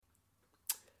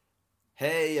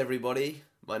Hey everybody,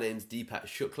 my name's Deepak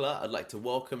Shukla. I'd like to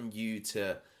welcome you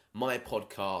to my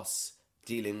podcast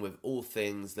dealing with all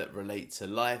things that relate to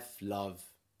life, love,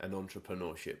 and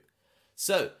entrepreneurship.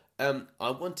 So, I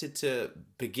wanted to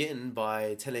begin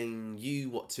by telling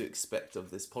you what to expect of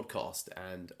this podcast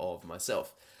and of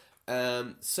myself.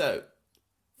 So,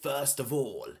 first of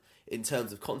all, in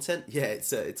terms of content, yeah,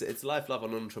 it's life, love,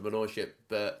 and entrepreneurship.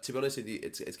 But to be honest with you,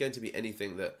 it's going to be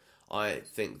anything that I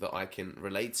think that I can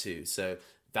relate to. So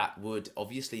that would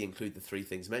obviously include the three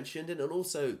things mentioned, and it'll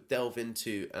also delve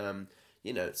into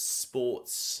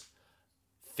sports,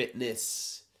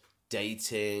 fitness,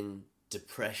 dating,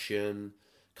 depression,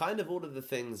 kind of all of the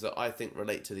things that I think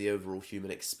relate to the overall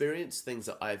human experience, things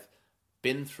that I've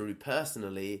been through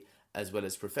personally as well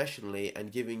as professionally,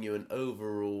 and giving you an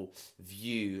overall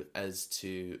view as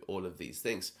to all of these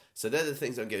things. So they're the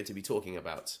things I'm going to be talking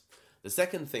about. The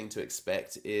second thing to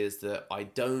expect is that I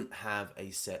don't have a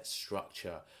set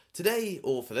structure. Today,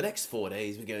 or for the next 4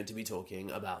 days, we're going to be talking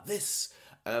about this.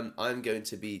 I'm going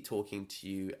to be talking to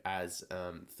you as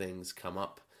things come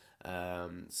up.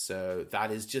 So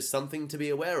that is just something to be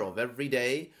aware of. Every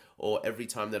day or every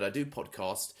time that I do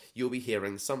podcast, you'll be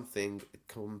hearing something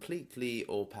completely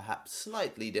or perhaps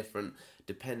slightly different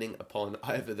depending upon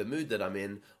either the mood that I'm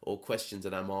in or questions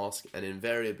that I'm asked. And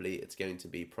invariably, it's going to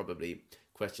be probably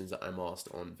questions that I'm asked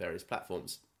on various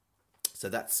platforms. So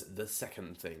that's the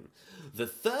second thing. The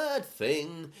third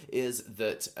thing is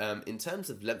that in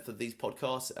terms of length of these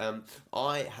podcasts,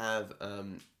 I have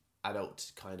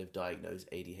adult kind of diagnosed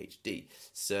ADHD.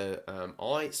 So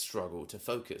I struggle to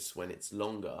focus when it's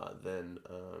longer than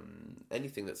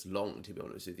anything that's long, to be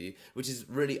honest with you, which is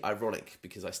really ironic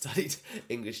because I studied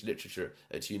English literature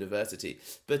at university.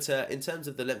 But in terms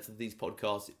of the length of these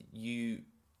podcasts, you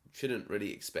shouldn't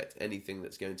really expect anything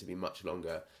that's going to be much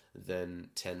longer than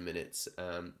 10 minutes.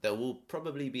 There will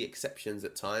probably be exceptions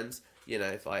at times,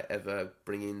 if I ever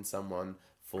bring in someone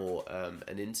for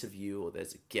an interview or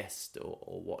there's a guest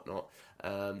or whatnot.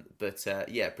 But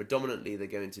predominantly they're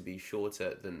going to be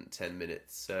shorter than 10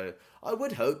 minutes. So I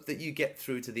would hope that you get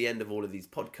through to the end of all of these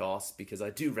podcasts, because I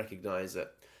do recognize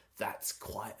that that's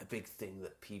quite a big thing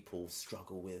that people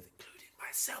struggle with, including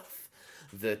myself.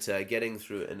 That getting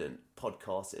through a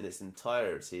podcast in its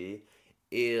entirety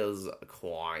is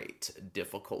quite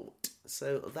difficult.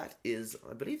 So that is,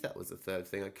 I believe that was the third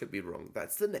thing. I could be wrong.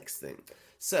 That's the next thing.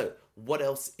 So what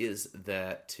else is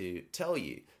there to tell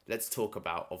you? Let's talk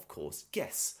about, of course,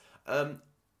 guests.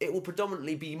 It will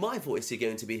predominantly be my voice you're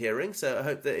going to be hearing, so I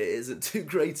hope that it isn't too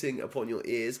grating upon your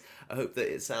ears. I hope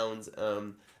that it sounds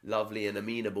lovely and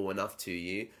amenable enough to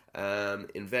you.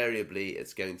 Invariably,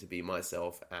 it's going to be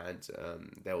myself, and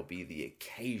there will be the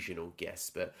occasional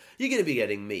guest, but you're going to be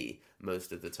getting me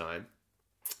most of the time.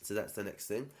 So that's the next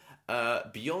thing.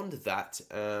 Beyond that,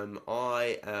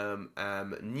 I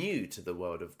am new to the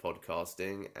world of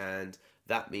podcasting, and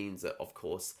that means that, of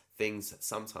course, things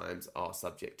sometimes are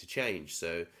subject to change.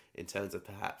 So in terms of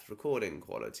perhaps recording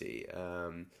quality,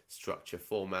 structure,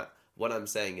 format, what I'm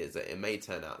saying is that it may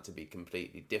turn out to be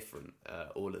completely different,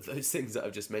 all of those things that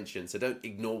I've just mentioned. So don't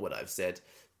ignore what I've said,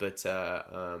 but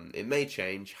it may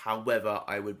change. However,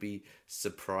 I would be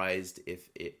surprised if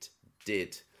it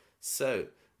did. So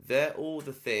they're all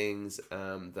the things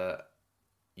that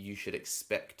you should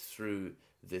expect through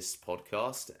this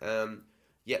podcast.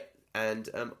 And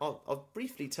I'll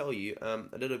briefly tell you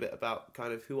a little bit about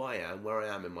kind of who I am, where I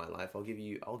am in my life. I'll give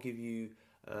you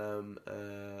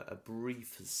a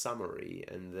brief summary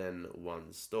and then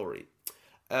one story.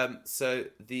 So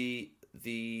the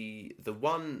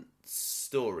one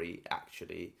story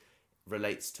actually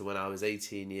relates to when I was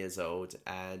 18 years old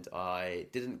and I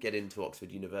didn't get into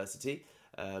Oxford University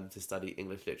to study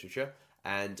English literature,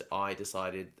 and I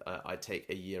decided I'd take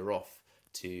a year off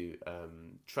to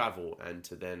travel and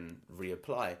to then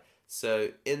reapply. So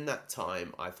in that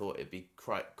time, I thought it'd be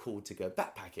quite cool to go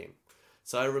backpacking.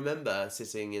 So I remember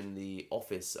sitting in the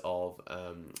office of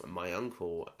my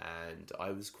uncle, and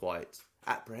I was quite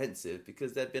apprehensive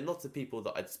because there'd been lots of people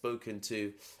that I'd spoken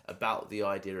to about the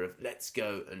idea of let's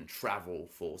go and travel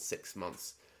for 6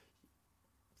 months.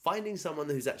 Finding someone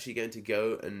who's actually going to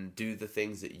go and do the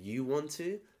things that you want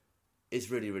to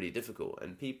is really, really difficult,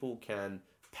 and people can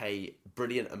pay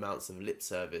brilliant amounts of lip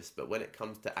service, but when it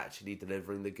comes to actually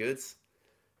delivering the goods,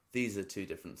 these are two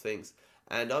different things.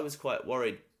 And I was quite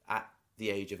worried at the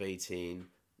age of 18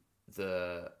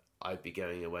 that I'd be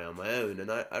going away on my own.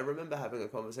 And I remember having a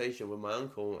conversation with my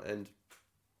uncle, and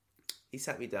he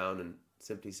sat me down and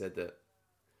simply said that,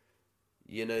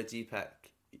 Deepak,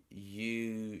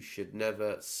 you should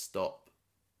never stop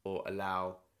or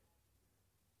allow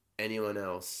anyone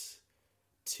else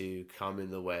to come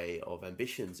in the way of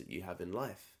ambitions that you have in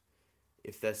life.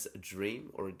 If there's a dream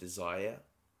or a desire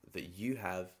that you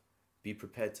have, be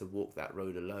prepared to walk that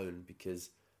road alone,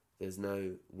 because there's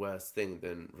no worse thing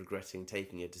than regretting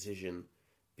taking a decision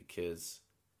because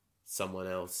someone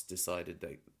else decided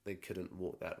that they couldn't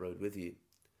walk that road with you.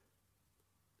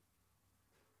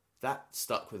 That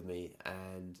stuck with me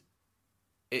and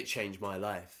it changed my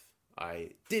life.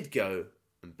 I did go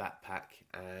and backpack,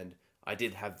 and I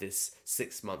did have this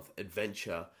 6-month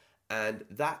adventure, and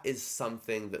that is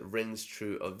something that rings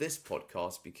true of this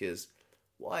podcast. Because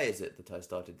why is it that I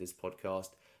started this podcast?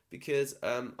 Because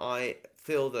I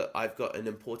feel that I've got an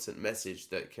important message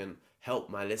that can help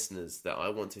my listeners, that I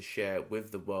want to share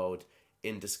with the world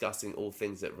in discussing all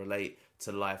things that relate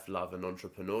to life, love and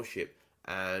entrepreneurship.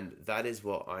 And that is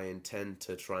what I intend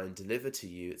to try and deliver to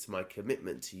you. It's my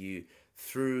commitment to you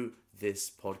through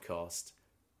this podcast.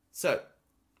 So,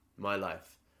 my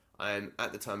life. I'm,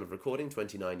 at the time of recording,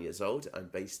 29 years old. I'm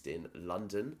based in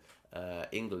London,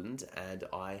 England, and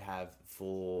I have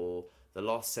for the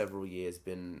last several years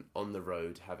been on the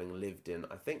road, having lived in,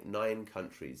 I think, 9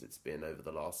 countries. It's been over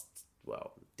the last,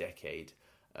 decade.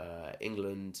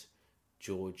 England,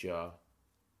 Georgia,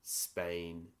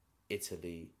 Spain,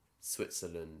 Italy,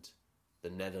 Switzerland, the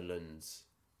Netherlands,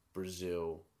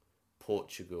 Brazil,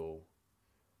 Portugal,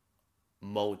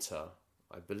 Malta.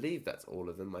 I believe that's all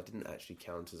of them. I didn't actually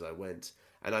count as I went.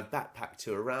 And I've backpacked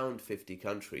to around 50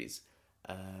 countries.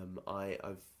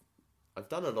 I've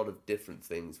done a lot of different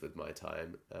things with my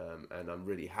time, and I'm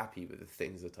really happy with the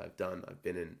things that I've done. I've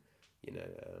been in,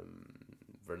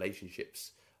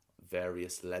 relationships,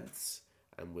 various lengths,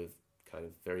 and with kind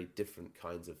of very different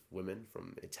kinds of women,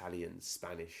 from Italian,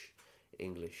 Spanish,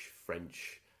 English,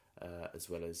 French, as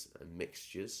well as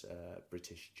mixtures,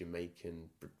 British, Jamaican,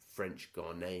 French,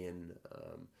 Ghanaian,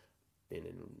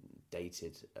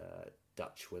 dated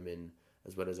Dutch women,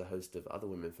 as well as a host of other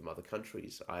women from other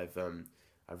countries. I'm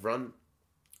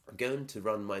going to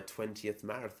run my 20th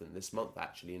marathon this month,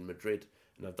 actually, in Madrid,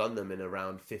 and I've done them in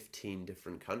around 15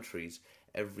 different countries.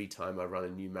 Every time I run a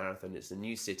new marathon, it's a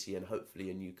new city and hopefully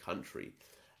a new country.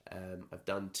 I've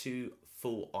done 2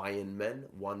 full Ironmen,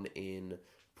 one in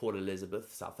Port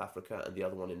Elizabeth, South Africa, and the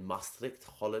other one in Maastricht,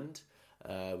 Holland,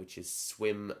 which is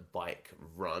swim, bike,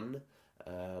 run.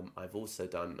 I've also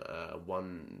done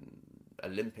one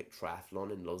Olympic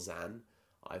triathlon in Lausanne.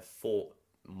 I've fought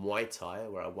Muay Thai,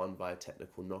 where I won by a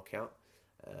technical knockout.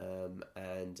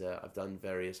 And I've done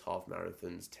various half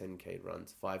marathons, 10k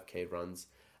runs, 5k runs.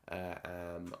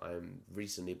 I'm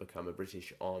recently become a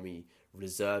British Army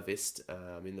reservist.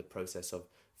 I'm in the process of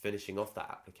finishing off that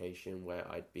application, where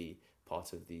I'd be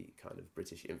part of the kind of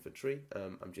British infantry.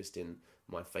 I'm just in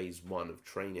my phase 1 of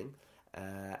training,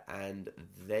 and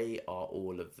they are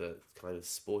all of the kind of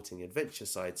sporting adventure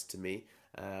sides to me.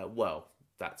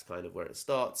 That's kind of where it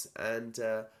starts. And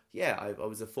I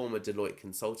was a former Deloitte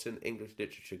consultant, English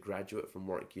literature graduate from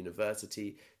Warwick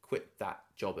University. Quit that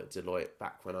job at Deloitte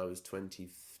back when I was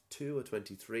 22 or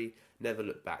 23. Never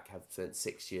looked back. Have spent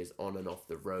 6 years on and off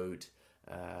the road.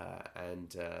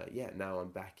 Now I'm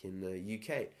back in the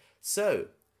UK. So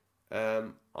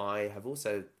I have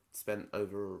also spent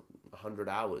over 100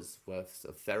 hours worth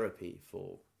of therapy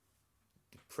for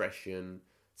depression,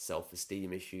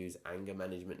 self-esteem issues, anger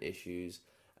management issues.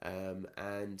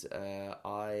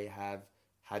 I have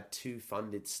had 2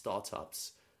 funded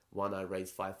startups. One I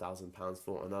raised £5,000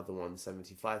 for, another one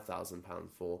 £75,000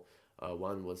 for.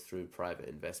 One was through private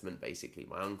investment, basically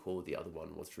my uncle. The other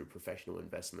one was through professional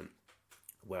investment,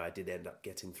 where I did end up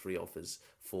getting 3 offers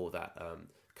for that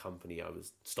company I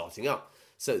was starting up.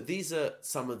 So these are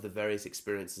some of the various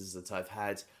experiences that I've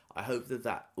had. I hope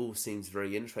that all seems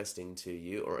very interesting to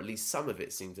you, or at least some of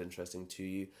it seems interesting to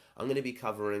you. I'm going to be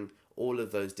covering all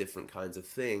of those different kinds of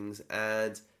things.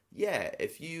 And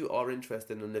if you are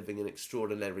interested in living an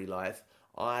extraordinary life,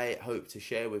 I hope to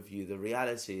share with you the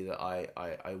reality that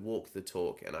I walk the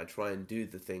talk, and I try and do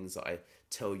the things that I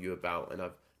tell you about. And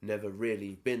I've never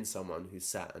really been someone who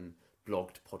sat and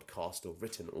blogged, podcast or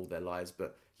written all their lives.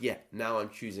 But now I'm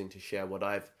choosing to share what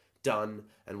I've done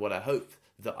and what I hope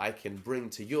that I can bring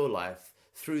to your life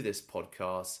through this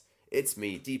podcast. It's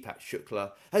me, Deepak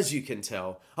Shukla. As you can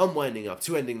tell, I'm winding up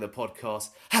to ending the podcast.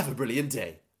 Have a brilliant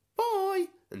day. Bye,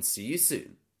 and see you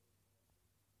soon.